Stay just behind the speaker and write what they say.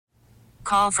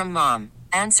Call from mom.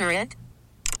 Answer it.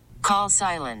 Call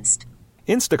silenced.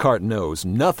 Instacart knows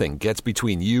nothing gets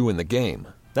between you and the game.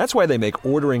 That's why they make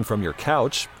ordering from your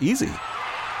couch easy.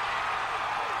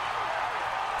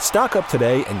 Stock up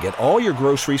today and get all your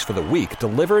groceries for the week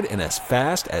delivered in as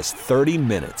fast as 30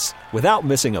 minutes without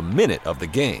missing a minute of the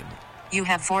game. You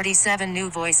have 47 new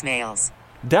voicemails.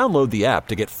 Download the app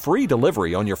to get free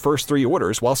delivery on your first 3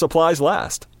 orders while supplies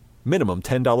last. Minimum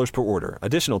 $10 per order.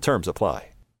 Additional terms apply.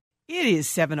 It is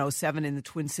 7:07 in the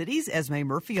Twin Cities. Esme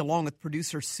Murphy along with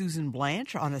producer Susan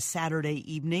Blanche on a Saturday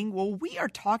evening. Well, we are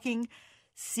talking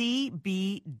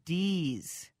CBDs.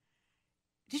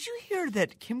 Did you hear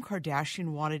that Kim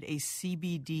Kardashian wanted a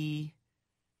CBD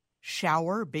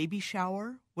shower, baby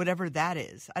shower, whatever that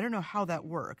is? I don't know how that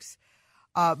works.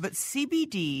 But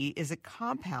CBD is a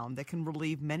compound that can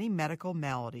relieve many medical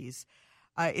maladies.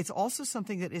 It's also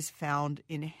something that is found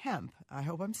in hemp. I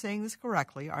hope I'm saying this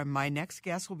correctly. My next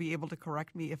guest will be able to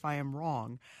correct me if I am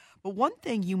wrong. But one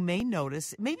thing you may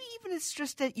notice, maybe even it's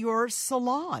just at your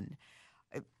salon,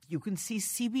 you can see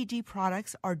CBD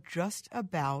products are just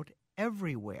about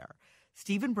everywhere.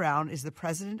 Stephen Brown is the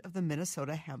president of the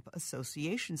Minnesota Hemp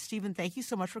Association. Stephen, thank you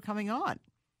so much for coming on.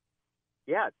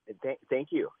 Yeah,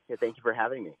 thank you. Yeah, thank you for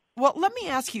having me. Well, let me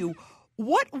ask you,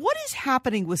 what is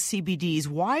happening with CBDs?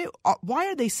 Why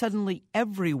are they suddenly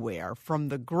everywhere, from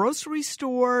the grocery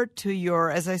store to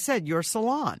your, as I said, your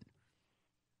salon?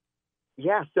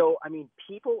 Yeah, so, I mean,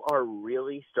 people are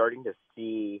really starting to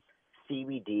see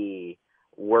CBD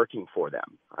working for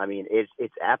them. I mean,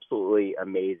 it's absolutely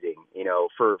amazing. You know,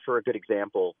 for a good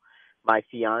example, my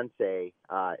fiance,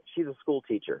 she's a school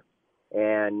teacher,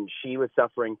 and she was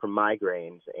suffering from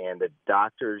migraines, and the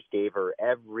doctors gave her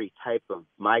every type of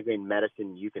migraine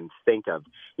medicine you can think of.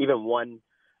 Even one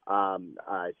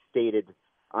stated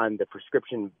on the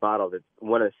prescription bottle that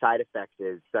one of the side effects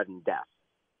is sudden death.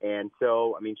 And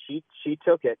so, I mean, she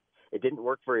took it. It didn't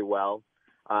work very well.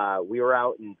 We were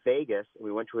out in Vegas, and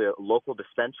we went to a local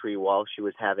dispensary while she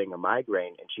was having a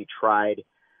migraine, and she tried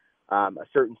a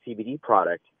certain CBD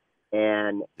product.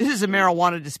 And this is a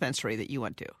marijuana dispensary that you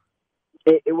went to?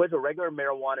 It was a regular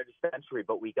marijuana dispensary,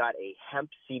 but we got a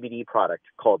hemp CBD product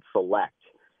called Select.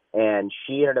 And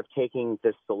she ended up taking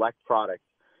this Select product,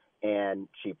 and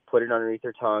she put it underneath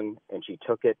her tongue, and she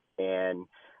took it, and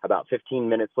about 15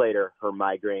 minutes later, her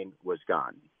migraine was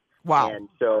gone. Wow. And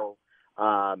so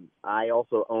I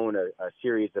also own a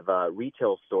series of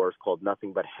retail stores called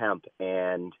Nothing But Hemp,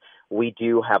 and we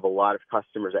do have a lot of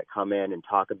customers that come in and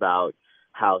talk about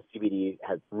how CBD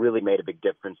has really made a big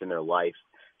difference in their life,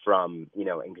 from, you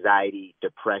know, anxiety,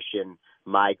 depression,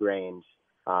 migraines,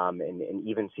 and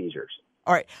even seizures.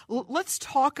 All right. Let's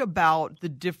talk about the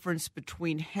difference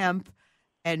between hemp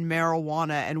and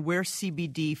marijuana and where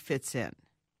CBD fits in.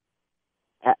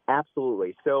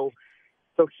 Absolutely. So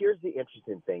here's the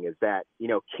interesting thing is that, you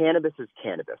know, cannabis is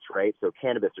cannabis, right? So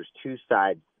cannabis, there's two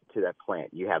sides to that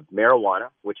plant. You have marijuana,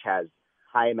 which has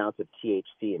high amounts of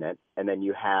THC in it, and then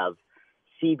you have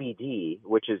CBD,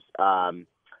 which is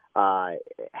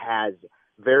has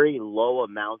very low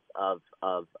amounts of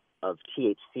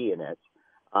THC in it,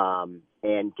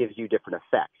 and gives you different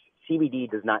effects. CBD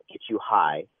does not get you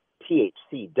high.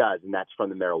 THC does, and that's from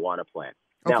the marijuana plant.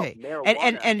 Okay. Now,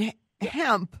 marijuana, and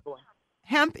yeah.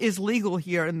 hemp is legal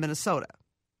here in Minnesota.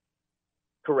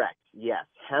 Correct. Yes,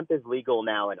 hemp is legal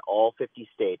now in all 50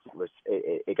 states.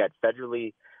 It got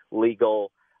federally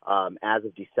legal as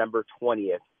of December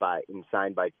 20th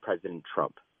signed by President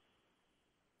Trump.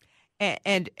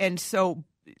 And so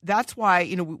that's why,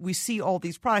 you know, we see all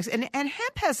these products. And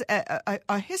hemp has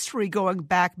a history going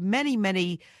back many,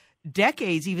 many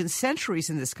decades, even centuries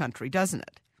in this country, doesn't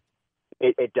it?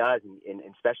 It does, and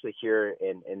especially here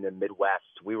in the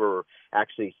Midwest. We were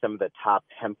actually some of the top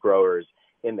hemp growers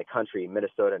in the country,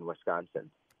 Minnesota and Wisconsin.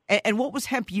 And what was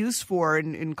hemp used for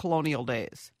in colonial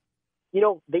days? You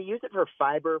know, they used it for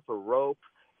fiber, for rope,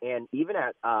 and even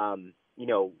at you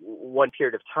know, one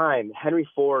period of time, Henry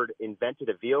Ford invented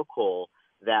a vehicle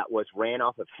that was ran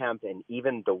off of hemp, and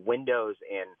even the windows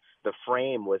and the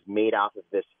frame was made off of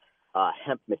this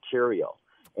hemp material.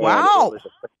 And wow. It was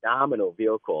a phenomenal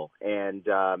vehicle. And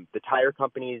the tire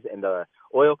companies and the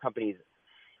oil companies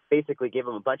basically gave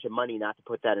them a bunch of money not to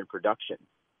put that in production.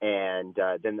 And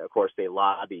then, of course, they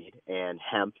lobbied, and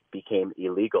hemp became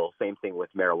illegal. Same thing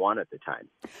with marijuana at the time.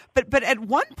 But at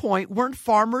one point, weren't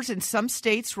farmers in some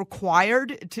states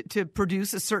required to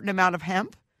produce a certain amount of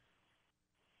hemp?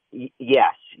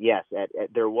 Yes.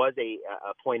 There was a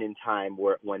point in time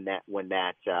when that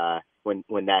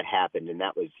happened, and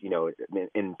that was, you know,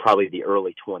 in probably the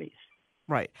early 20s.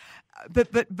 Right.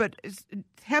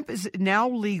 Hemp is now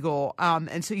legal,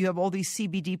 and so you have all these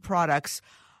CBD products.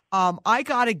 I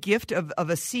got a gift of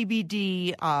a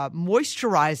CBD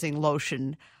moisturizing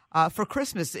lotion for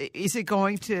Christmas. Is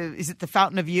it the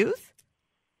Fountain of Youth?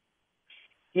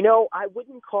 I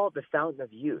wouldn't call it the Fountain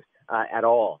of Youth at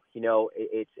all.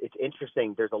 It's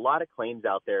interesting. There's a lot of claims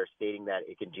out there stating that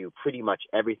it can do pretty much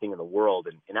everything in the world,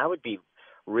 and I would be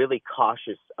really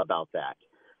cautious about that.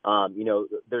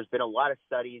 There's been a lot of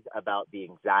studies about the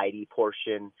anxiety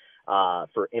portion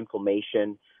for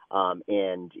inflammation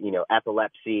and,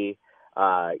 epilepsy,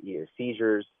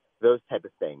 seizures, those type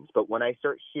of things. But when I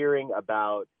start hearing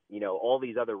about, all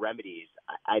these other remedies,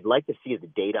 I'd like to see the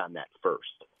data on that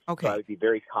first. Okay. So I would be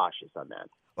very cautious on that.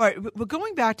 All right. But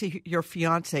going back to your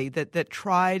fiance that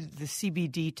tried the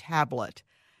CBD tablet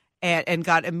and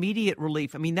got immediate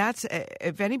relief. I mean, that's,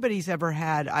 if anybody's ever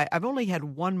had, I've only had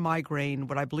one migraine,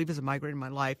 what I believe is a migraine in my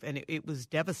life, and it was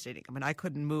devastating. I mean, I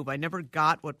couldn't move. I never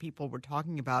got what people were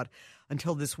talking about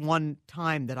until this one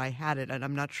time that I had it, and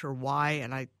I'm not sure why,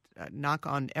 and I knock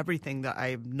on everything that I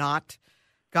have not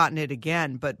gotten it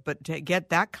again. But to get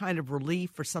that kind of relief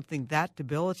for something that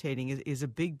debilitating is a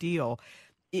big deal.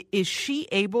 Is she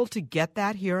able to get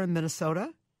that here in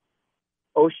Minnesota?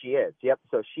 Oh, she is. Yep.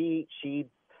 So she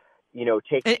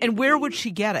take. And where would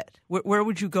she get it? Where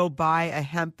would you go buy a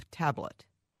hemp tablet?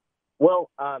 Well,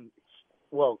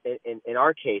 in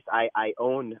our case, I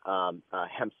own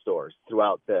hemp stores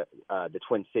throughout the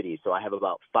Twin Cities. So I have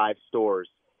about 5 stores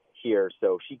here.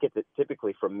 So she gets it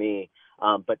typically from me.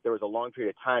 But there was a long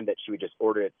period of time that she would just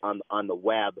order it on the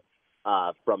web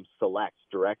from Select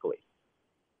directly.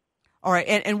 All right.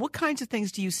 And what kinds of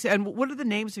things do you sell? And what are the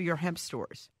names of your hemp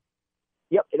stores?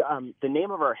 Yep. The name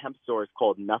of our hemp store is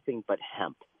called Nothing But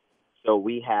Hemp. So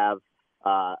we have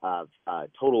a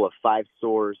total of 5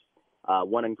 stores,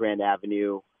 one on Grand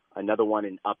Avenue, another one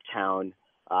in Uptown,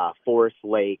 Forest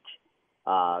Lake,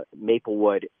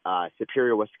 Maplewood,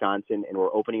 Superior, Wisconsin, and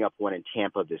we're opening up one in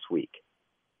Tampa this week.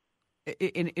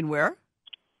 In where?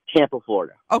 Tampa,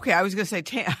 Florida. Okay, I was going to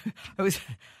say I was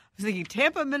thinking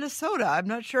Tampa, Minnesota. I'm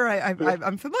not sure.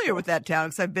 I'm familiar with that town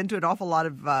because I've been to an awful lot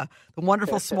of the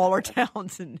wonderful smaller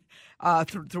towns and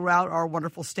throughout our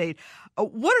wonderful state.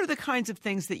 What are the kinds of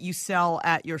things that you sell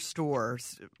at your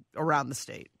stores around the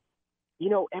state?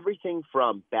 Everything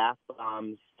from bath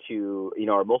bombs to,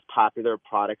 our most popular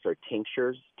products are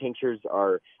tinctures. Tinctures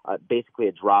are basically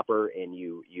a dropper, and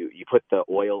you put the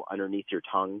oil underneath your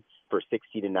tongue for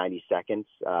 60 to 90 seconds.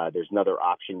 There's another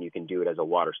option. You can do it as a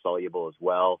water soluble as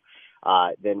well.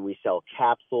 Then we sell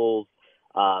capsules.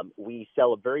 We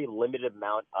sell a very limited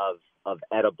amount of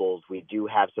edibles. We do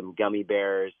have some gummy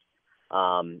bears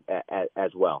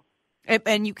as well.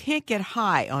 And you can't get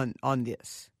high on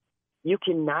this. You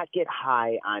cannot get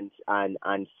high on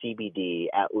CBD,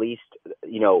 at least,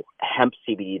 hemp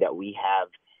CBD that we have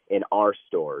in our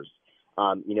stores.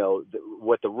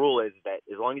 What the rule is that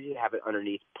as long as you have it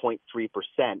underneath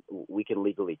 0.3%, we can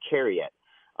legally carry it.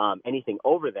 Anything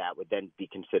over that would then be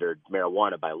considered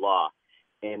marijuana by law.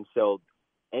 And so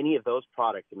any of those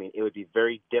products, it would be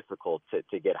very difficult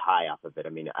to get high off of it.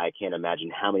 I can't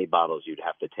imagine how many bottles you'd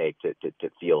have to take to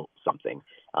feel something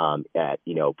at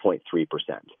 0.3%.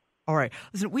 All right.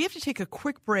 Listen, we have to take a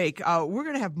quick break. We're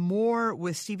going to have more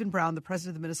with Stephen Brown, the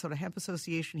president of the Minnesota Hemp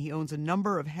Association. He owns a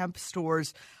number of hemp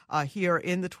stores here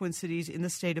in the Twin Cities, in the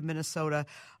state of Minnesota.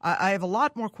 I have a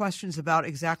lot more questions about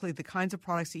exactly the kinds of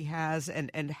products he has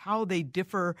and how they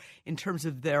differ in terms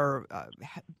of their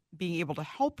being able to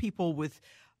help people with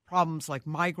problems like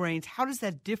migraines. How does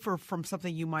that differ from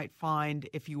something you might find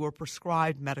if you were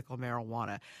prescribed medical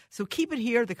marijuana? So keep it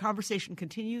here. The conversation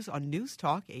continues on News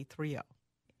Talk 830.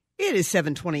 It is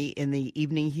 7:20 in the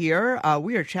evening here.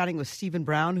 We are chatting with Stephen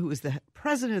Brown, who is the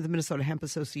president of the Minnesota Hemp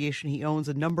Association. He owns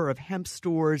a number of hemp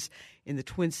stores in the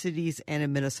Twin Cities and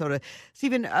in Minnesota.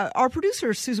 Stephen, our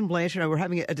producer, Susan Blanche, and I were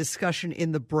having a discussion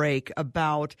in the break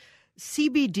about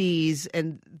CBDs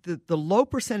and the low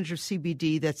percentage of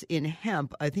CBD that's in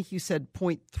hemp. I think you said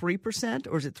 0.3%,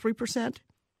 or is it 3%?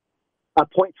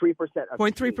 0.3%.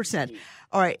 0.3%.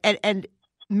 All right. And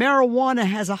marijuana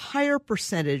has a higher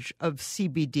percentage of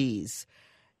CBDs.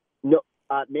 No,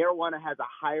 marijuana has a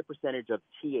higher percentage of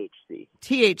THC.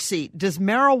 THC. Does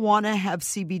marijuana have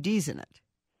CBDs in it?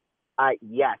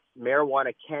 Yes,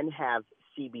 marijuana can have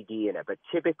CBD in it, but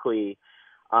typically,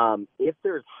 if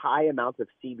there's high amounts of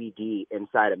CBD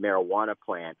inside a marijuana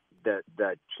plant, the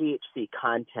THC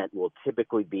content will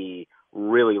typically be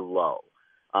really low.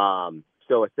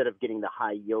 So instead of getting the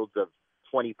high yields of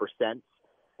 20%,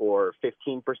 or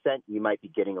 15%, you might be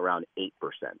getting around 8%.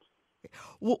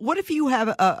 What if you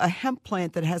have a hemp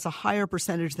plant that has a higher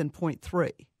percentage than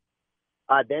 0.3?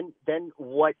 Then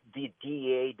what the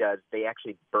DEA does, they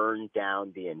actually burn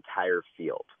down the entire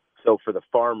field. So for the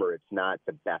farmer, it's not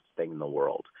the best thing in the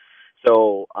world.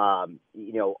 So,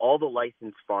 all the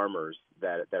licensed farmers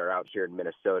that are out here in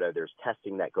Minnesota, there's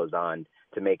testing that goes on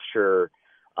to make sure,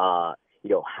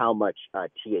 how much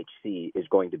THC is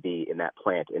going to be in that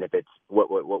plant. And if it's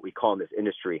what we call in this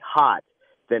industry hot,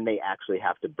 then they actually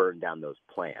have to burn down those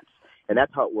plants. And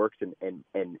that's how it works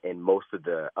in most of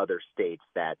the other states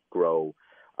that grow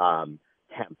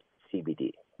hemp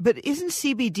CBD. But isn't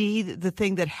CBD the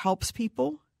thing that helps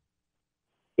people?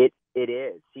 It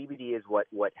is. CBD is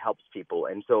what helps people.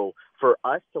 And so for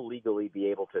us to legally be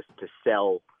able to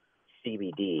sell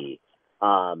CBD,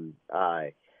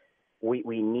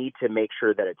 we need to make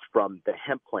sure that it's from the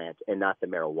hemp plant and not the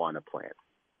marijuana plant.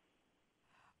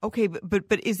 Okay, but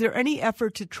is there any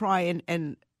effort to try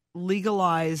and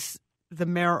legalize the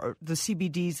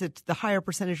CBDs, the higher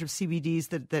percentage of CBDs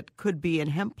that could be in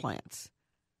hemp plants?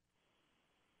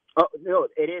 Oh, no,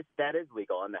 that is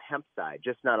legal on the hemp side,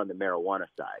 just not on the marijuana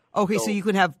side. Okay, so you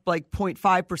could have like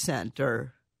 0.5%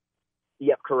 or...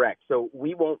 Yep, correct. So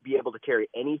we won't be able to carry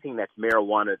anything that's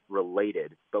marijuana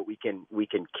related, but we can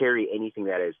carry anything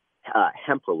that is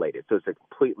hemp related. So it's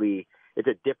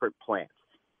a different plant.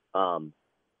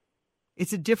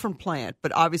 It's a different plant,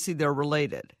 but obviously they're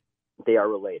related. They are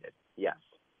related, yes.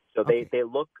 So Okay. they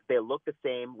look the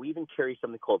same. We even carry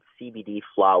something called CBD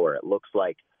flower. It looks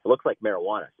like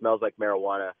marijuana, smells like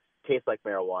marijuana, tastes like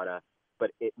marijuana,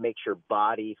 but it makes your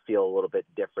body feel a little bit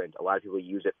different. A lot of people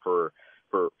use it for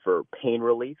pain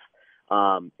relief.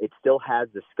 It still has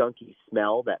the skunky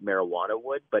smell that marijuana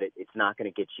would, but it's not going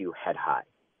to get you head high.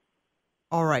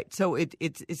 All right, so it's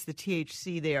the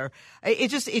THC there.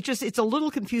 It's a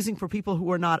little confusing for people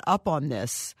who are not up on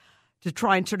this to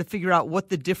try and sort of figure out what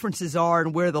the differences are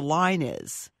and where the line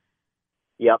is.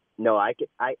 Yep. No, I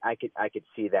could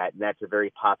see that, and that's a very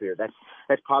popular.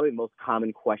 That's probably the most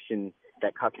common question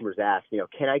that customers ask.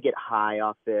 Can I get high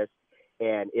off this?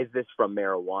 And is this from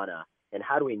marijuana? And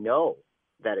how do we know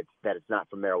that it's not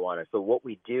from marijuana? So what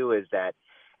we do is that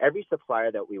every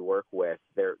supplier that we work with,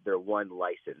 they're one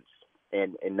license,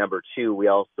 and number two, we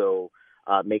also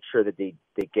make sure that they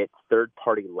get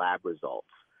third-party lab results.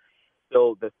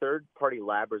 So the third-party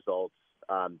lab results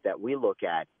that we look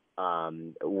at,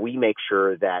 we make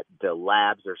sure that the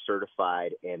labs are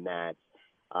certified and that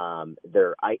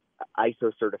they're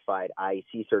ISO certified,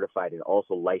 IEC certified, and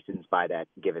also licensed by that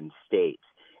given state.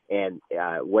 And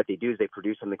what they do is they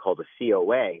produce something called a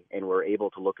COA, and we're able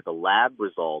to look at the lab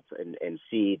results and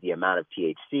see the amount of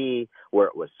THC, where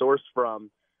it was sourced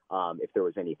from, if there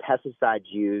was any pesticides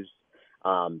used,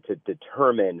 to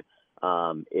determine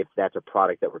if that's a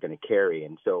product that we're going to carry.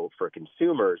 And so for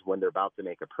consumers, when they're about to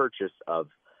make a purchase of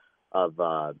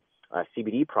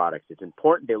CBD products, it's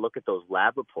important they look at those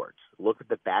lab reports, look at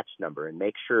the batch number, and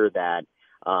make sure that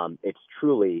it's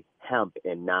truly hemp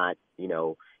and not,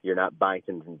 you're not buying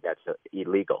something that's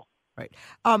illegal. Right.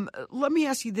 Let me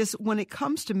ask you this. When it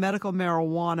comes to medical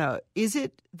marijuana, is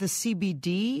it the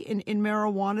CBD in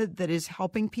marijuana that is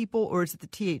helping people, or is it the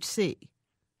THC?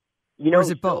 Or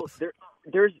is it both?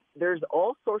 There's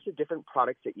all sorts of different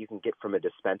products that you can get from a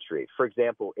dispensary. For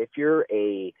example, if you're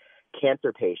a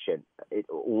cancer patient,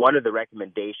 one of the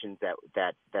recommendations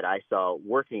that I saw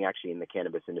working actually in the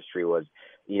cannabis industry was,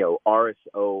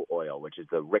 RSO oil, which is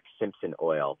the Rick Simpson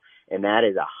oil. And that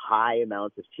is a high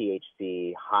amounts of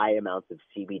THC, high amounts of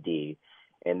CBD.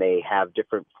 And they have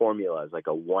different formulas, like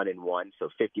a 1-in-1, so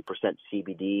 50%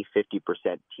 CBD,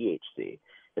 50% THC.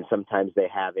 And sometimes they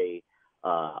have a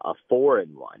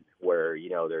 4-in-1 where,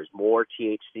 there's more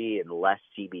THC and less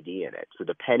CBD in it. So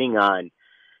depending on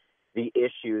the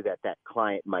issue that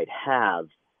client might have,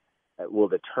 will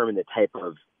determine the type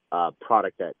of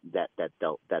product that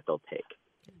they'll take.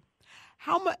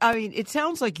 How much? I mean, it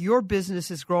sounds like your business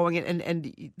is growing,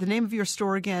 and the name of your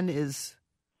store again is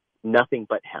Nothing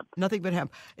But Hemp. Nothing But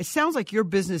Hemp. It sounds like your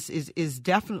business is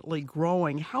definitely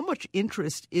growing. How much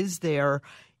interest is there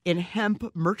in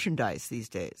hemp merchandise these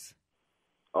days?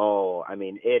 Oh, I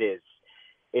mean,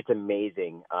 it's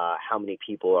amazing how many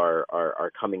people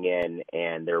are coming in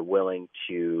and they're willing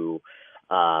to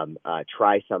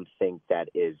try something that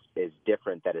is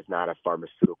different, that is not a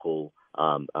pharmaceutical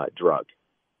drug.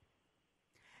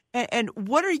 And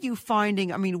what are you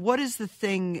finding? I mean, what is the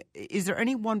thing? Is there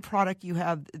any one product you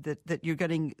have that you're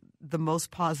getting the most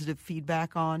positive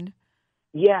feedback on?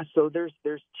 Yeah, so there's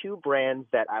two brands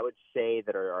that I would say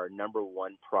that are our number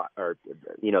one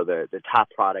the top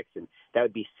products, and that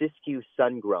would be Siskiyou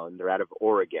Sun Grown. They're out of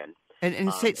Oregon.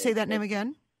 And say that name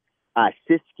again.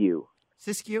 Siskiyou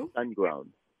Siskiyou?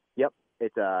 Sun-grown. Yep.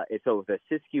 It's the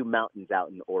Siskiyou Mountains out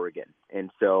in Oregon.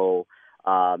 And so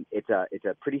it's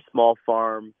a pretty small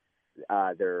farm.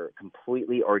 They're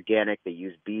completely organic. They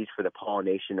use bees for the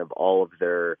pollination of all of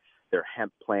their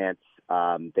hemp plants.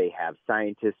 They have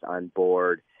scientists on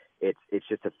board. It's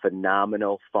just a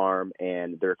phenomenal farm,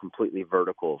 and they're completely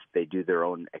vertical. They do their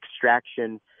own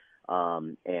extraction,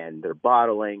 and their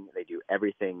bottling. They do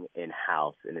everything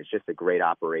in-house, and it's just a great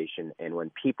operation. And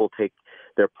when people take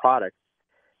their products,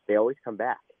 they always come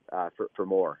back for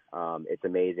more. It's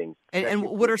amazing. And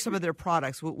what are some of their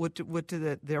products? What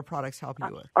do their products help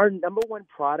you with? Our number one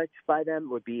product by them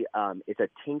would be it's a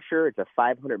tincture. It's a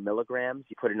 500 milligrams.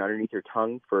 You put it underneath your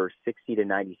tongue for 60 to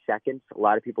 90 seconds. A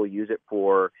lot of people use it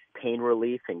for pain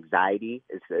relief, anxiety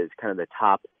is kind of the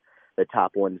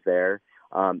top ones there.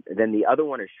 Then the other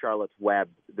one is Charlotte's Web.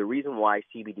 The reason why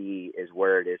CBD is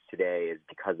where it is today is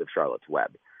because of Charlotte's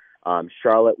Web.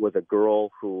 Charlotte was a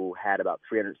girl who had about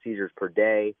 300 seizures per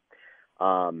day.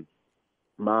 Mom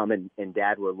and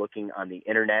dad were looking on the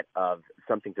internet of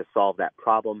something to solve that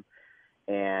problem,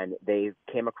 and they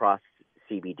came across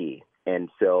CBD. And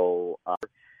so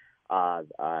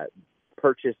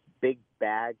purchased big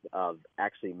bags of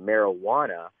actually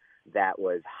marijuana that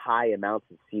was high amounts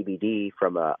of CBD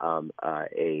from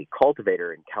a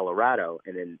cultivator in Colorado,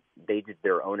 and then they did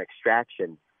their own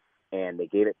extraction, and they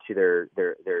gave it to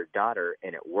their daughter,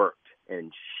 and it worked.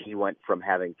 And she went from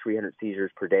having 300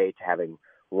 seizures per day to having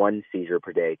one seizure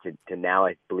per day to now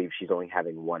I believe she's only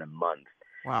having one a month.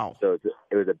 Wow! So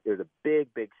it was a big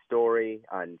story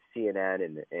on CNN,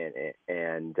 and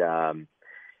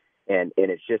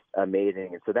it's just amazing.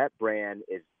 And so that brand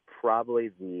is probably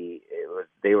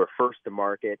they were first to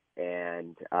market,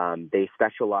 and they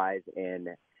specialize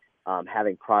in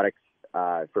having products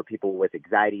for people with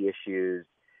anxiety issues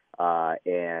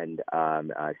and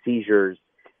seizures,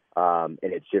 and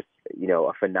it's just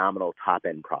a phenomenal top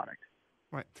end product.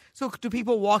 Right. So do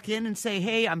people walk in and say,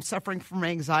 "Hey, I'm suffering from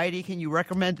anxiety. Can you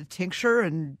recommend a tincture?"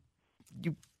 And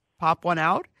you pop one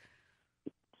out?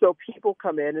 So people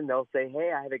come in and they'll say,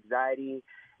 "Hey, I have anxiety,"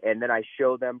 and then I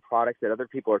show them products that other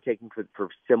people are taking for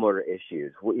similar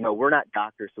issues. We're not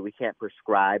doctors, so we can't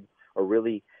prescribe or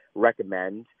really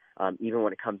recommend, even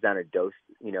when it comes down to dose.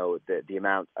 The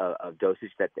amount of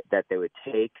dosage that they would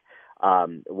take.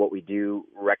 What we do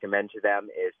recommend to them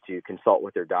is to consult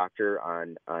with their doctor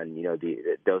on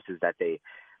the doses that they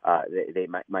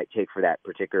might take for that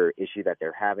particular issue that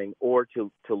they're having, or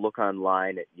to look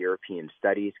online at European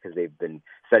studies, because they've been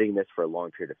studying this for a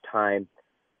long period of time.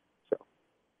 So,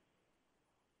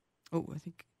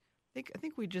 I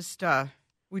think we just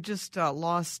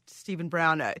lost Stephen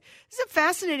Brown. This is a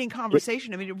fascinating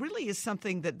conversation. I mean, it really is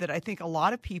something that I think a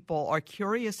lot of people are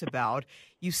curious about.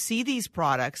 You see these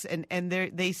products, and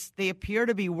they appear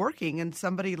to be working, and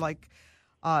somebody like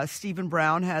Stephen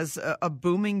Brown has a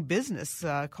booming business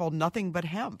called Nothing But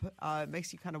Hemp. It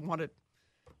makes you kind of want to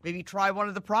maybe try one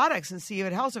of the products and see if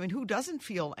it helps. I mean, who doesn't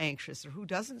feel anxious, or who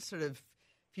doesn't sort of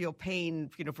feel pain,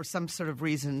 for some sort of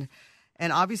reason?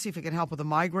 And obviously, if it can help with a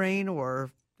migraine or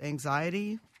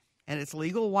anxiety, and it's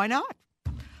legal, why not?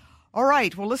 All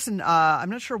right. Well, listen,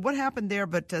 I'm not sure what happened there,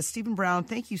 but Stephen Brown,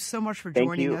 thank you so much for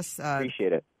joining us.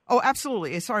 Appreciate it. Oh,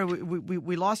 absolutely. Sorry,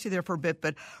 we lost you there for a bit,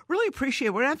 but really appreciate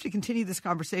it. We're going to have to continue this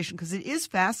conversation because it is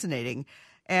fascinating,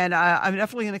 and I'm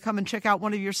definitely going to come and check out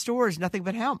one of your stores, Nothing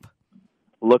But Hemp.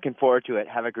 Looking forward to it.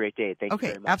 Have a great day. Thank you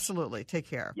very much. Okay, absolutely. Take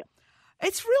care. Yep.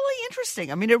 It's really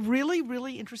interesting. I mean, it's really,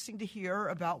 really interesting to hear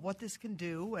about what this can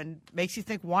do, and makes you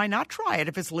think, why not try it?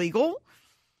 If it's legal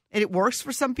and it works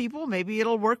for some people, maybe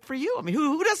it'll work for you. I mean,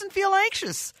 who doesn't feel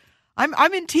anxious?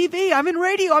 I'm in TV. I'm in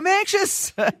radio. I'm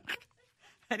anxious.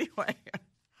 Anyway,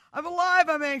 I'm alive.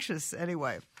 I'm anxious.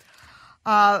 Anyway,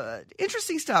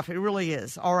 interesting stuff. It really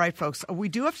is. All right, folks, we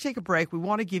do have to take a break. We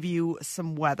want to give you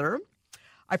some weather.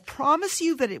 I promise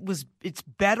you that it's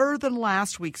better than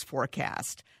last week's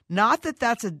forecast. Not that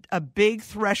that's a big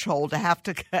threshold to have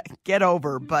to get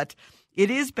over, but it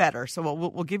is better. So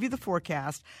we'll give you the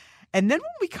forecast. And then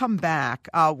when we come back,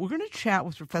 we're going to chat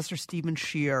with Professor Stephen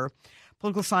Scheer,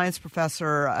 political science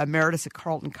professor emeritus at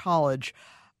Carleton College,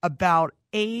 about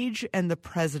age and the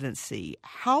presidency.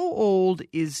 How old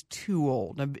is too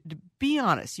old? Now, to be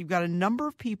honest, you've got a number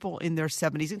of people in their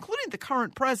 70s, including the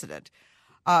current president,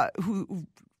 who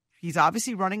he's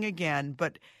obviously running again.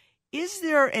 But is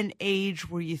there an age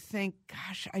where you think,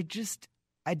 gosh, I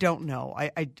don't know.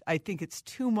 I think it's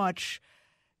too much,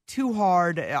 too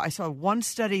hard. I saw one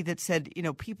study that said,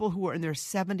 people who are in their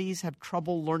 70s have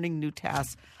trouble learning new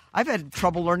tasks. I've had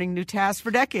trouble learning new tasks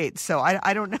for decades, so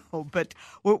I don't know. But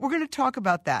we're going to talk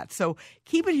about that. So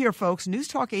keep it here, folks. News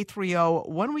Talk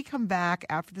 830. When we come back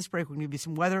after this break, we're going to give you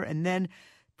some weather, and then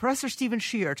Professor Stephen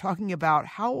Scheer talking about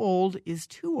how old is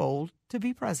too old to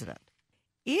be president.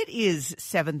 It is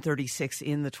 7:36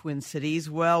 in the Twin Cities.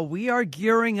 Well, we are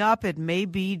gearing up. It may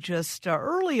be just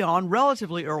early on,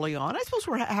 relatively early on. I suppose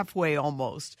we're halfway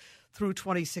almost through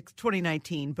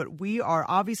 2019, but we are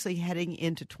obviously heading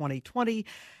into 2020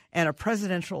 and a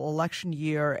presidential election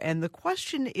year. And the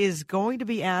question is going to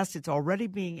be asked, it's already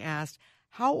being asked,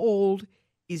 how old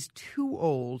is too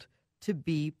old to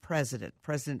be president?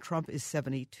 President Trump is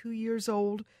 72 years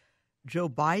old. Joe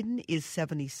Biden is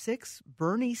 76,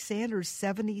 Bernie Sanders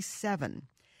 77.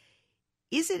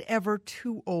 Is it ever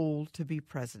too old to be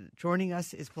president? Joining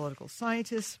us is political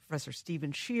scientist Professor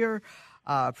Stephen Scheer,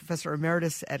 Professor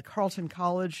Emeritus at Carleton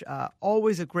College.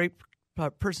 Always a great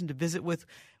person to visit with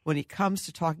when it comes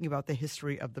to talking about the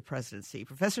history of the presidency.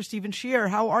 Professor Stephen Scheer,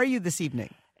 how are you this evening?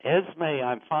 Esme,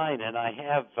 I'm fine, and I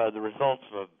have the results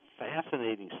of a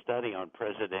fascinating study on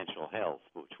presidential health,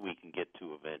 which we can get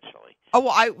to eventually. Oh,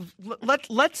 well,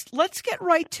 let's get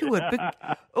right to it.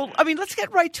 Let's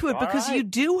get right to it because you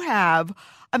do have.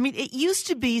 I mean, it used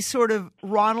to be sort of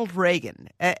Ronald Reagan,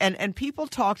 and people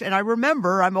talked. And I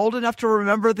remember, I'm old enough to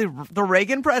remember the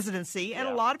Reagan presidency, and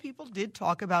a lot of people did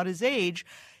talk about his age.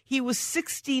 He was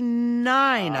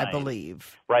 69, I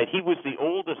believe. Right, he was the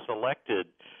oldest elected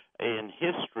in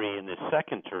history. In his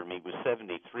second term, he was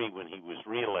 73 when he was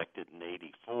reelected in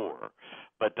 84.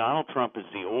 But Donald Trump is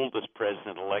the oldest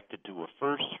president elected to a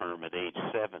first term at age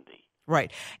 70.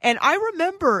 Right. And I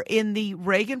remember in the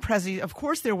Reagan presidency, of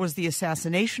course, there was the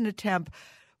assassination attempt,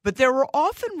 but there were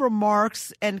often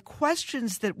remarks and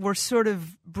questions that were sort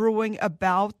of brewing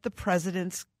about the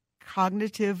president's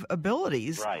cognitive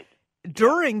abilities. Right.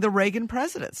 During the Reagan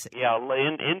presidency. Yeah,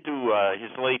 into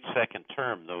his late second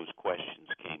term, those questions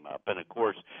came up. And, of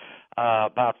course,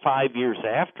 about 5 years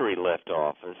after he left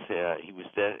office,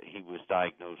 he was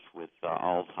diagnosed with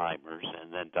Alzheimer's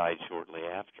and then died shortly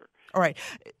after. All right.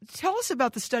 Tell us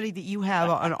about the study that you have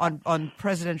on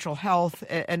presidential health,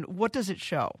 and what does it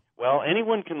show? Well,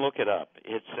 anyone can look it up.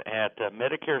 It's at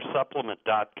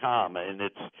MedicareSupplement.com, and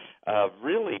it's a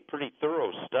really pretty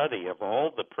thorough study of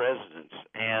all the presidents.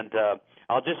 And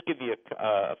I'll just give you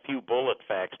a few bullet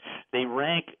facts. They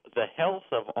rank the health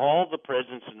of all the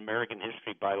presidents in American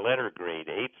history by letter grade,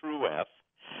 A through F,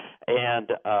 and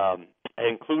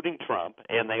including Trump.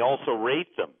 And they also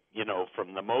rate them,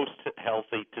 from the most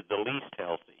healthy to the least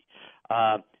healthy.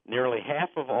 Nearly half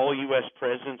of all U.S.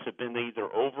 presidents have been either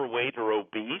overweight or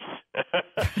obese.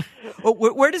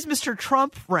 Where does Mr.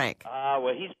 Trump rank?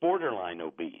 Well, he's borderline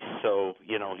obese, so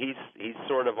he's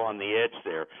sort of on the edge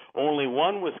there. Only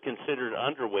one was considered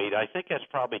underweight. I think that's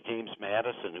probably James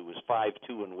Madison, who was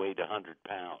 5'2" and weighed 100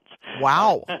 pounds.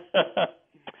 Wow.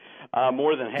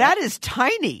 More than half. That is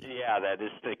tiny. Yeah, that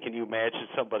is. Can you imagine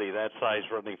somebody that size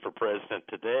running for president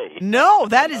today? No,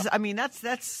 that is. I mean,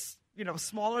 that's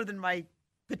smaller than my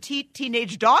petite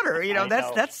teenage daughter.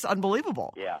 That's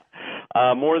unbelievable. Yeah.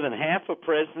 More than half of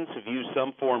presidents have used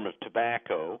some form of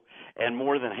tobacco, and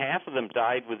more than half of them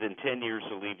died within 10 years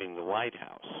of leaving the White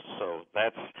House. So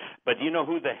but you know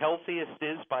who the healthiest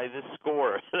is by this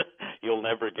score? You'll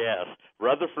never guess.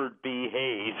 Rutherford B.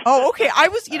 Hayes. Oh, okay. I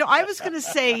was going to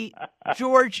say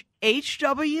George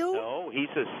H.W. No, he's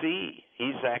a C.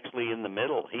 He's actually in the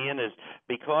middle.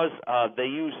 Because they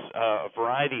use a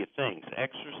variety of things: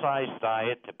 exercise,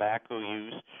 diet, tobacco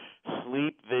use,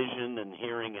 sleep, vision, and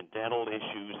hearing and dental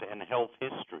issues, and health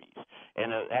histories.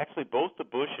 And actually, both the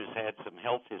Bushes had some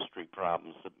health history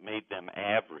problems that made them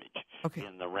average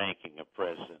in the ranking of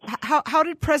presidents. How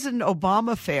did President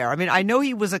Obama fare? I mean, I know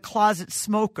he was a closet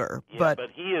smoker, but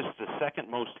he is the second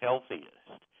most healthiest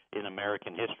in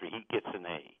American history. He gets an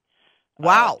A.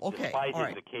 Wow. Okay. Despite all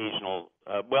his right. occasional,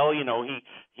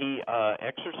 he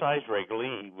exercised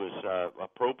regularly. He was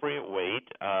appropriate weight.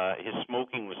 His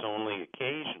smoking was only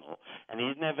occasional, and he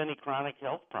didn't have any chronic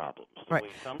health problems. Right.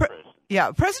 Some presidents.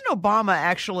 Yeah, President Obama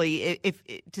actually, if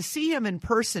to see him in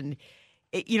person,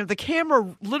 the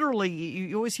camera literally.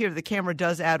 You always hear the camera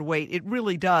does add weight. It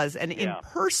really does, and in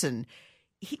person.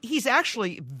 He's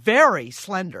actually very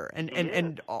slender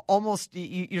and almost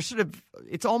you're sort of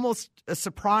it's almost a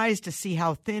surprise to see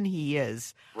how thin he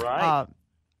is. Right.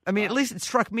 I mean, at least it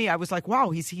struck me. I was like, wow,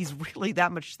 he's really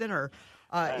that much thinner.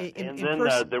 And then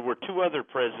there were two other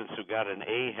presidents who got an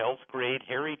A health grade: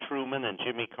 Harry Truman and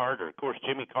Jimmy Carter. Of course,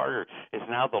 Jimmy Carter is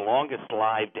now the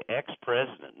longest-lived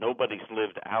ex-president. Nobody's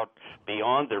lived out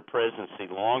beyond their presidency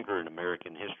longer in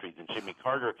American history than Jimmy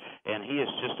Carter, and he has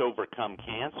just overcome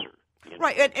cancer.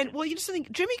 Right, and well, you know something,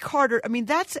 Jimmy Carter. I mean,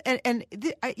 that's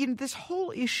this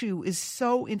whole issue is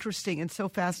so interesting and so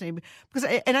fascinating because,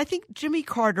 I think Jimmy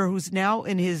Carter, who's now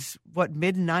in his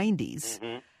mid-90s,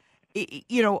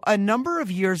 a number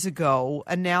of years ago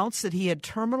announced that he had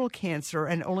terminal cancer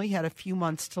and only had a few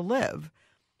months to live,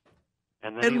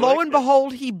 and lo and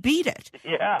behold, he beat it.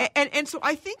 Yeah, and so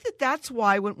I think that's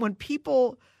why when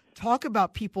people talk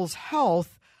about people's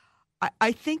health,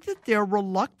 I think that they're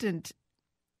reluctant.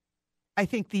 I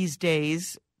think these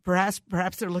days, perhaps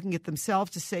they're looking at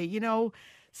themselves to say,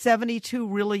 72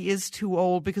 really is too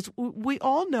old, because we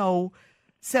all know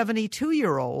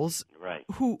 72-year-olds right.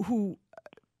 who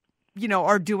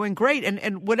are doing great.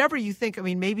 And whatever you think, I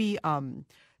mean, maybe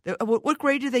what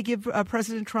grade do they give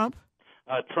President Trump?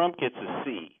 Trump gets a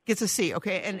C. Gets a C,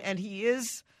 okay. And he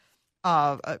is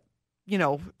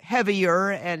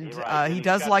heavier, and he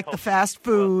does like the fast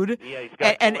food.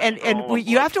 Well,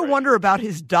 you have to wonder about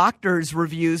his doctor's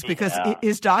reviews, because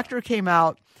his doctor came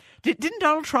out. Didn't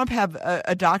Donald Trump have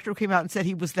a doctor who came out and said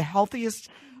he was the healthiest,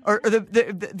 or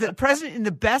the president in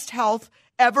the best health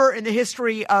ever in the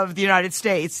history of the United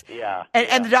States?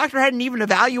 And the doctor hadn't even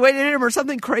evaluated him or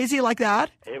something crazy like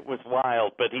that? It was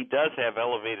wild, but he does have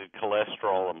elevated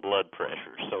cholesterol and blood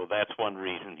pressure, so that's one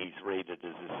reason he's rated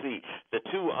as a C. The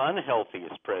two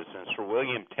unhealthiest presidents were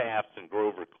William Taft and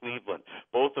Grover Cleveland,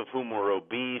 both of whom were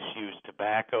obese, used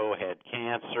tobacco, had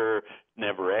cancer,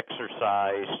 never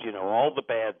exercised, all the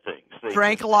bad things.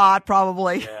 Drank a lot,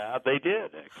 probably. Yeah, they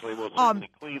did, actually. Well, certainly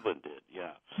Cleveland did,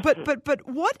 yeah. But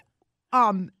what...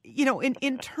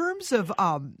 in terms of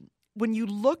when you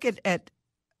look at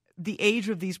the age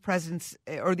of these presidents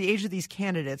or the age of these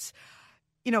candidates,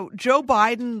 Joe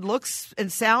Biden looks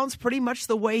and sounds pretty much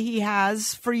the way he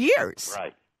has for years.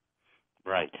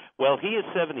 Right. Well, he is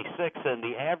 76, and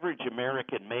the average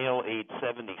American male age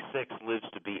 76 lives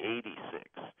to be 86.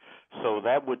 So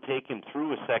that would take him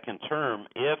through a second term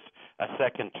if a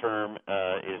second term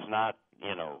is not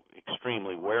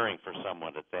extremely wearing for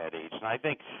someone at that age. And I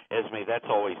think, Esme, that's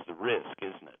always the risk,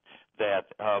 isn't it?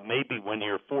 That maybe when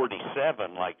you're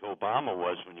 47, like Obama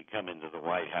was when you come into the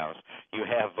White House, you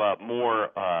have more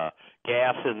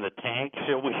gas in the tank,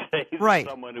 shall we say, than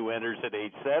someone who enters at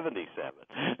age 77.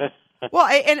 Well,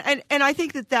 and I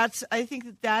think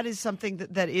that is something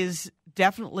that is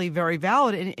definitely very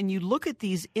valid. And you look at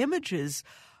these images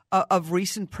of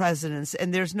recent presidents,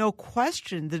 and there's no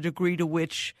question the degree to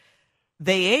which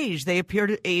they age. They appear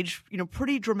to age,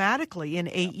 pretty dramatically in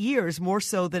 8 years, more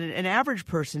so than an average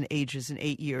person ages in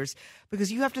 8 years,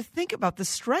 because you have to think about the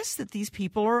stress that these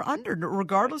people are under,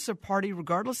 regardless of party,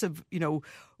 regardless of,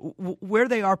 where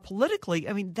they are politically.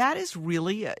 I mean, that is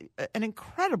really an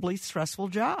incredibly stressful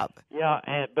job. Yeah,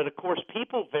 but of course,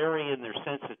 people vary in their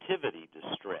sensitivity to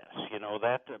stress.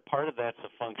 That part of that's a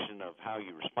function of how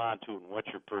you respond to and what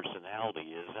your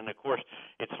personality is. And of course,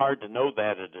 it's hard to know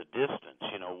that at a distance,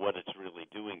 what it's really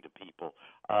doing to people.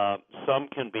 Some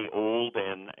can be old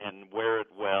and wear it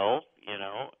well,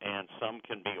 and some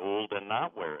can be old and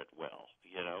not wear it well,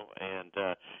 and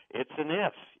it's an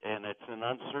if, and it's an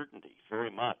uncertainty very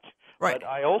much. Right. But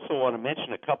I also want to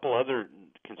mention a couple other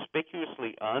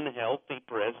conspicuously unhealthy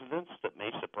presidents that may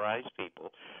surprise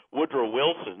people. Woodrow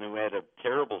Wilson, who had a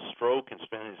terrible stroke and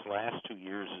spent his last 2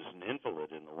 years as an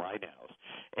invalid in the White House.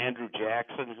 Andrew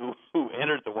Jackson, who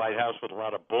entered the White House with a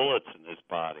lot of bullets in his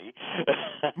body.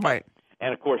 Right.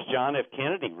 And, of course, John F.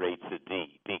 Kennedy rates a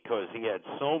D because he had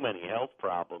so many health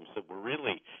problems that were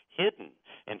really hidden.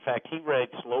 In fact, he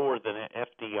rates lower than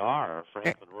FDR,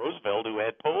 Franklin Roosevelt, who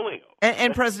had polio.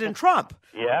 And President Trump.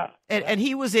 Yeah. And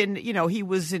he was in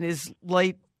his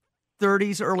late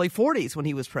 30s, early 40s when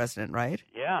he was president, right?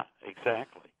 Yeah,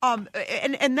 exactly.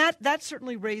 And that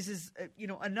certainly raises,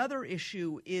 another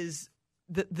issue is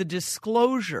the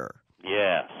disclosure.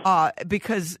 Yes.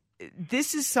 Because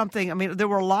this is something, I mean, there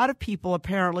were a lot of people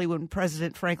apparently when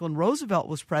President Franklin Roosevelt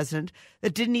was president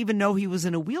that didn't even know he was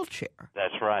in a wheelchair.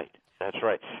 That's right.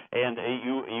 And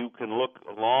you can look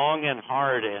long and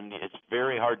hard, and it's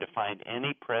very hard to find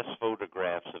any press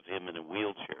photographs of him in a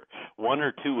wheelchair. One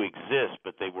or two exist,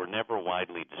 but they were never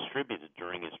widely distributed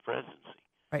during his presidency.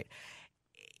 Right.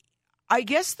 I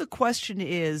guess the question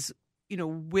is,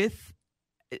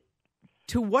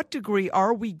 to what degree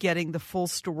are we getting the full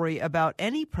story about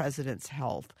any president's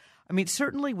health? I mean,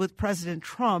 certainly with President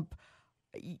Trump,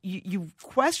 you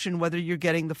question whether you're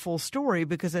getting the full story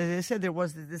because, as I said, there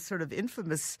was this sort of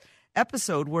infamous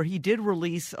episode where he did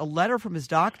release a letter from his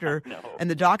doctor, and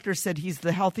the doctor said he's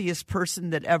the healthiest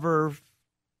person that ever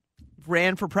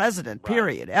ran for president,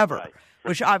 period, ever.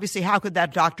 which obviously, how could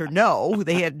that doctor know?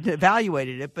 They had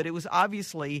evaluated it, but it was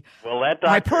obviously that doctor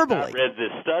hyperbole. read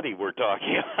this study we're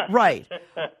talking about. Right.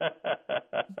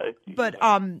 But,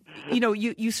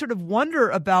 you sort of wonder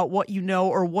about what you know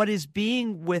or what is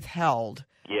being withheld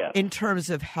in terms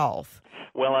of health.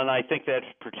 Well, and I think that's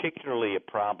particularly a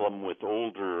problem with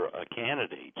older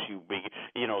candidates.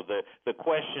 The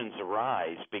questions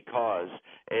arise because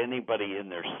anybody in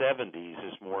their 70s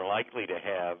is more likely to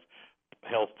have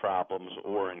health problems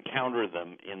or encounter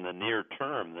them in the near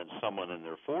term than someone in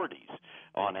their 40s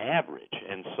on average.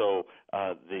 And so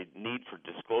the need for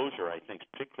disclosure, I think, is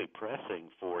particularly pressing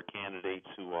for candidates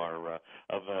who are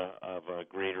of a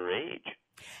greater age.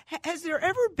 Has there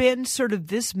ever been sort of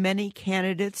this many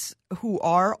candidates who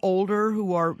are older,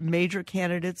 who are major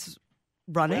candidates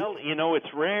running? Well,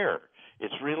 it's rare.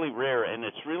 It's really rare, and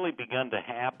it's really begun to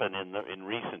happen in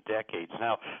recent decades.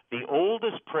 Now, the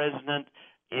oldest president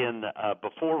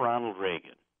before Ronald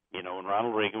Reagan, when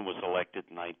Ronald Reagan was elected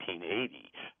in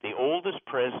 1980, the oldest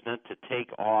president to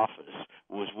take office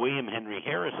was William Henry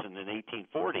Harrison in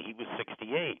 1840. He was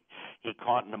 68. He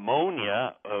caught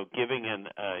pneumonia giving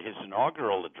his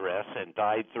inaugural address and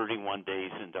died 31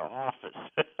 days into office.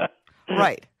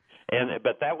 Right.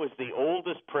 But that was the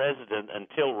oldest president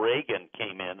until Reagan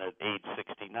came in at age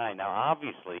 69. Now,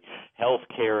 obviously, health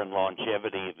care and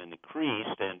longevity have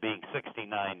increased, and being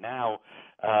 69 now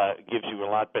gives you a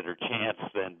lot better chance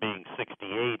than being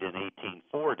 68 in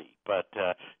 1840. But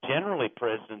generally,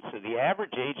 the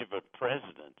average age of a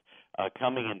president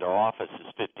coming into office is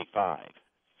 55.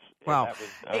 Wow.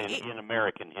 That was in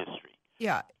American history.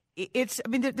 Yeah.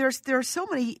 There are so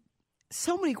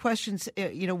many questions,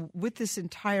 with this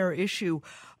entire issue.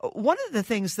 One of the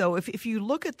things, though, if you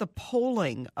look at the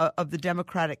polling of the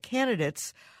Democratic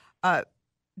candidates,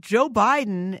 Joe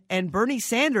Biden and Bernie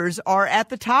Sanders are at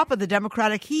the top of the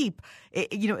Democratic heap.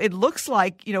 It looks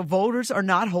like, voters are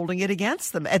not holding it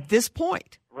against them at this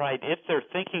point. Right. If they're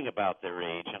thinking about their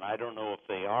age, and I don't know if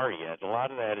they are yet, a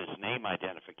lot of that is name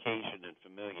identification and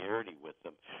familiarity with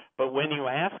them. But when you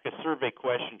ask a survey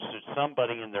question, should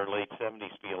somebody in their late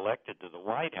 70s be elected to the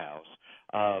White House,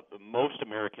 most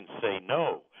Americans say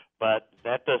no. But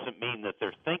that doesn't mean that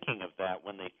they're thinking of that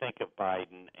when they think of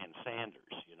Biden and Sanders,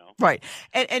 Right.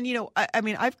 And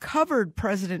I've covered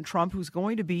President Trump, who's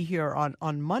going to be here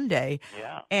on Monday.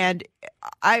 Yeah. And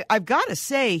I've got to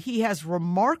say he has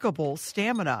remarkable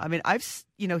stamina. I mean,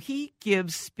 he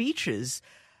gives speeches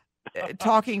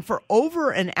talking for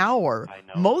over an hour. I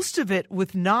know. Most of it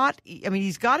with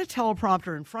he's got a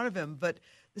teleprompter in front of him, but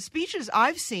the speeches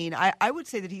I've seen, I would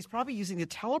say that he's probably using the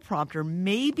teleprompter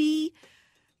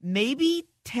maybe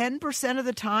 10% of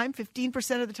the time,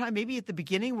 15% of the time, maybe at the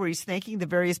beginning where he's thanking the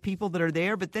various people that are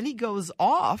there, but then he goes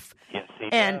off. Yes, he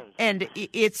does. And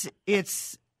it's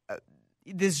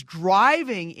this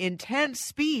driving, intense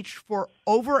speech for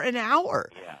over an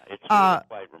hour. Yeah, it's really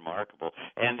quite remarkable.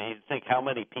 And you think how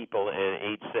many people at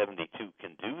age 72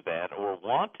 can do that or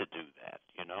want to do that,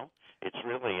 It's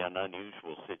really an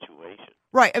unusual situation.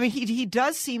 Right. I mean, he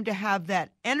does seem to have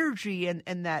that energy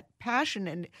and that passion,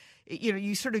 and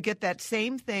you sort of get that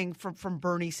same thing from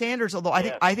Bernie Sanders. Although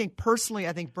I think personally,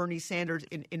 Bernie Sanders,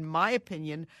 in my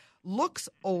opinion, looks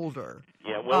older.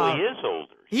 Yeah, well, he is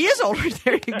older. He is older.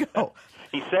 There you go.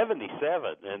 He's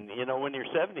 77, and when you're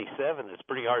 77, it's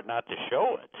pretty hard not to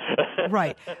show it.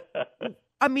 Right.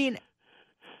 I mean,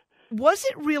 was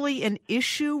it really an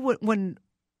issue when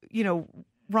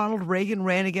Ronald Reagan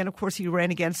ran again? Of course, he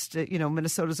ran against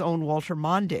Minnesota's own Walter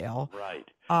Mondale. Right.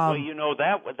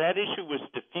 That issue was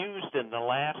diffused in the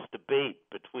last debate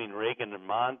between Reagan and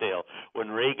Mondale when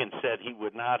Reagan said he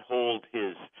would not hold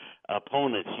his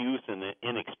opponent's youth and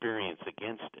inexperience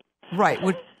against him. Right,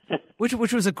 which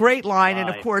was a great line, and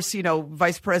of course,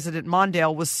 Vice President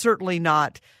Mondale was certainly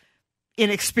not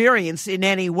inexperienced in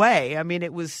any way. I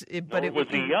mean, was he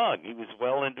young? He was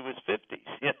well into his 50s.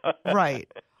 Right.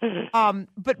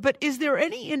 But is there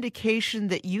any indication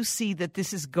that you see that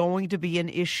this is going to be an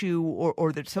issue,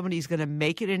 or that somebody's going to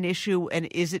make it an issue? And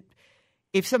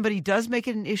if somebody does make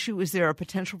it an issue, is there a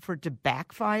potential for it to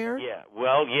backfire? Yeah.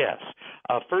 Well, yes.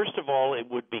 First of all, it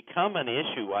would become an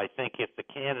issue, I think, if the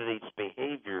candidate's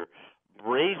behavior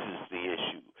raises the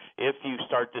issue. If you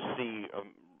start to see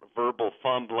verbal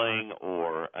fumbling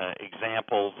or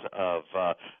examples of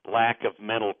lack of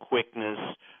mental quickness,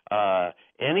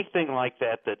 anything like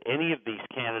that any of these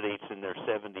candidates in their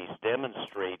 70s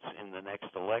demonstrates in the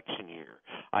next election year,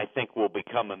 I think will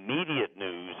become immediate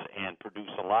news and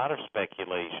produce a lot of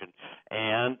speculation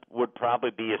and would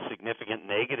probably be a significant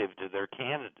negative to their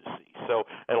candidacy. So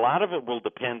a lot of it will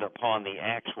depend upon the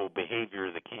actual behavior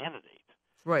of the candidate.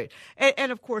 Right.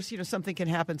 And of course, something can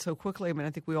happen so quickly. I mean, I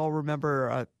think we all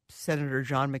remember Senator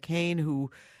John McCain,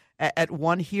 who at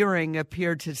one hearing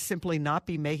appeared to simply not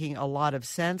be making a lot of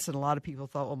sense. And a lot of people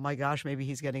thought, oh, my gosh, maybe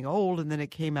he's getting old. And then it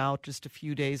came out just a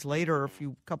few days later,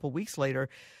 couple weeks later,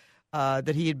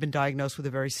 that he had been diagnosed with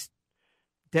a very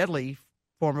deadly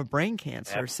form of brain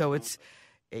cancer. Absolutely. So it's,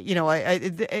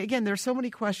 again, there's so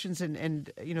many questions,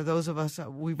 and those of us,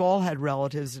 we've all had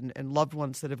relatives and loved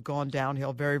ones that have gone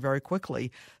downhill very, very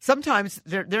quickly. Sometimes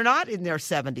they're not in their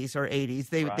 70s or 80s.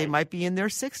 They might be in their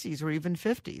 60s or even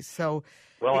 50s. So.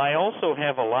 Well, I also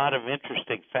have a lot of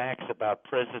interesting facts about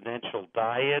presidential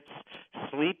diets,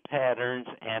 sleep patterns,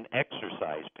 and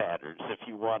exercise patterns, if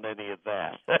you want any of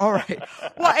that. All right.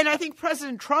 Well, and I think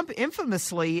President Trump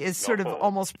infamously is sort of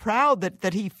almost proud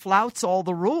that he flouts all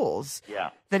the rules.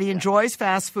 Yeah. That he enjoys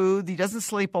fast food, he doesn't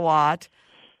sleep a lot,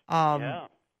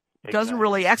 doesn't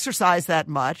really exercise that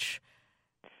much.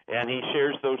 And he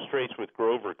shares those traits with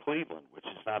Grover Cleveland, which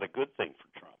is not a good thing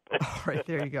for Trump. All right,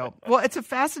 there you go. Well, it's a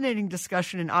fascinating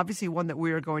discussion, and obviously one that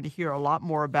we are going to hear a lot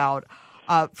more about.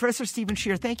 Professor Stephen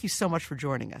Scherr, thank you so much for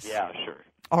joining us. Yeah, sure.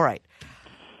 All right.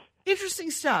 Interesting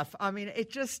stuff. I mean,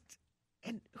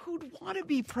 and who'd want to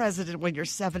be president when you're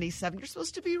 77? You're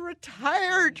supposed to be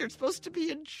retired. You're supposed to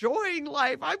be enjoying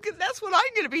life. That's what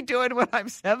I'm going to be doing when I'm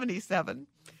 77,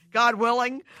 God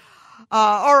willing.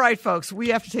 All right, folks, we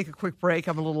have to take a quick break.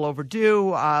 I'm a little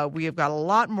overdue. We have got a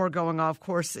lot more going on. Of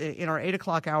course, in our 8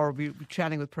 o'clock hour, we'll be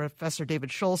chatting with Professor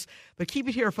David Schultz. But keep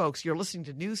it here, folks. You're listening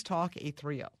to News Talk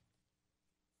 830.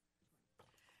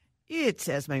 It's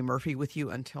Esme Murphy with you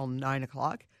until 9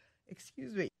 o'clock.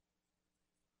 Excuse me.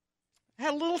 I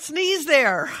had a little sneeze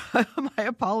there. My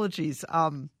apologies.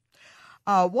 Want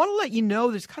to let you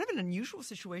know there's kind of an unusual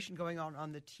situation going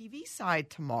on the TV side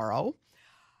tomorrow.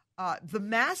 The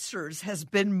Masters has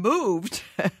been moved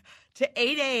to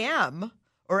 8 a.m.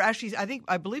 Or actually,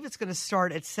 I believe it's going to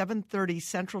start at 7:30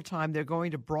 Central Time. They're going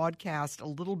to broadcast a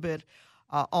little bit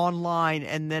online,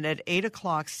 and then at 8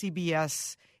 o'clock,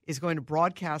 CBS is going to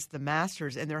broadcast the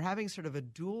Masters, and they're having sort of a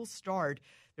dual start.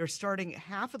 They're starting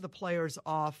half of the players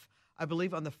off, I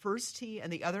believe, on the first tee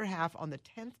and the other half on the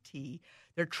 10th tee.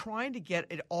 They're trying to get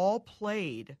it all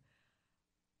played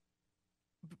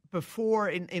before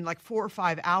in like 4 or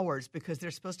 5 hours, because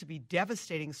there's supposed to be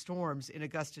devastating storms in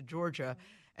Augusta, Georgia,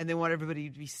 and they want everybody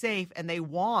to be safe, and they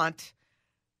want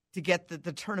to get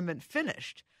the tournament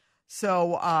finished.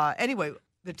 So anyway,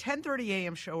 the 10:30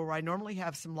 a.m. show, where I normally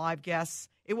have some live guests,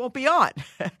 it won't be on.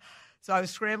 So I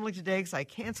was scrambling today because I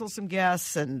canceled some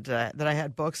guests and that I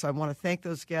had booked. So I want to thank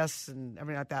those guests and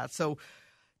everything like that. So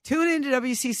tune in to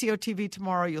WCCO TV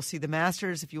tomorrow. You'll see the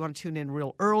Masters. If you want to tune in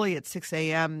real early at 6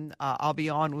 a.m., I'll be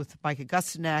on with Mike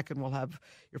Augustinak, and we'll have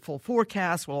your full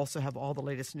forecast. We'll also have all the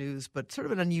latest news, but sort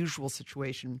of an unusual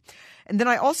situation. And then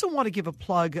I also want to give a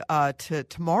plug to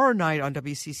tomorrow night on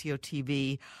WCCO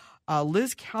TV.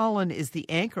 Liz Callan is the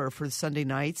anchor for the Sunday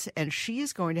nights, and she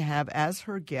is going to have as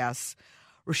her guest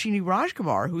Roshini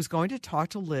Rajkumar, who's going to talk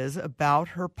to Liz about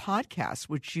her podcast,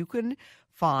 which you can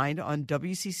find on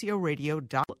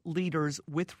WCCORadio.Leaders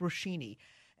with Roshini.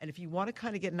 And if you want to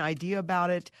kind of get an idea about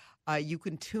it, you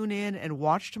can tune in and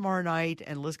watch tomorrow night,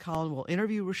 and Liz Collin will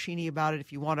interview Roshini about it.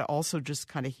 If you want to also just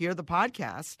kind of hear the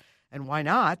podcast, and why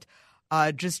not,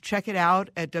 just check it out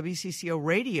at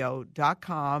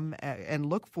WCCORadio.com and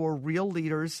look for Real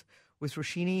Leaders with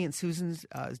Roshini, and Susan's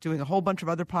is doing a whole bunch of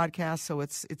other podcasts, so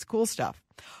it's cool stuff.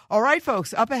 All right,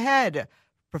 folks, up ahead,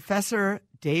 Professor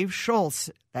Dave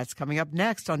Schultz. That's coming up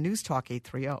next on News Talk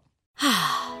 830.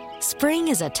 Spring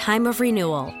is a time of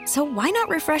renewal, so why not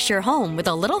refresh your home with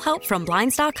a little help from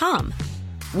Blinds.com?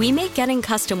 We make getting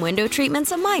custom window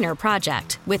treatments a minor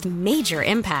project with major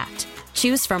impact.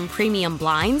 Choose from premium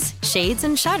blinds, shades,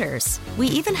 and shutters. We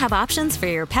even have options for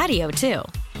your patio, too.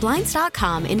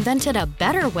 Blinds.com invented a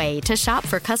better way to shop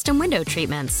for custom window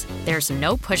treatments. There's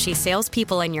no pushy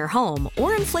salespeople in your home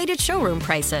or inflated showroom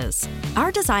prices.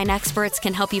 Our design experts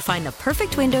can help you find the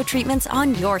perfect window treatments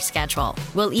on your schedule.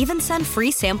 We'll even send free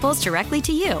samples directly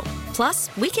to you.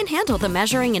 Plus, we can handle the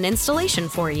measuring and installation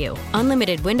for you.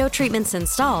 Unlimited window treatments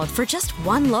installed for just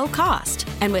one low cost.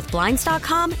 And with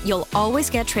Blinds.com, you'll always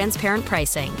get transparent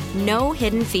pricing. No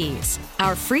hidden fees.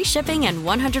 Our free shipping and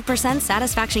 100%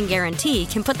 satisfaction guarantee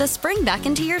can put the spring back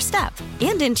into your step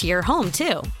and into your home,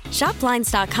 too. Shop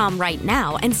Blinds.com right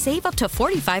now and save up to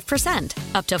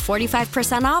 45%. Up to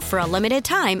 45% off for a limited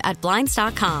time at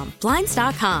Blinds.com.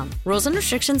 Blinds.com. Rules and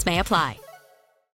restrictions may apply.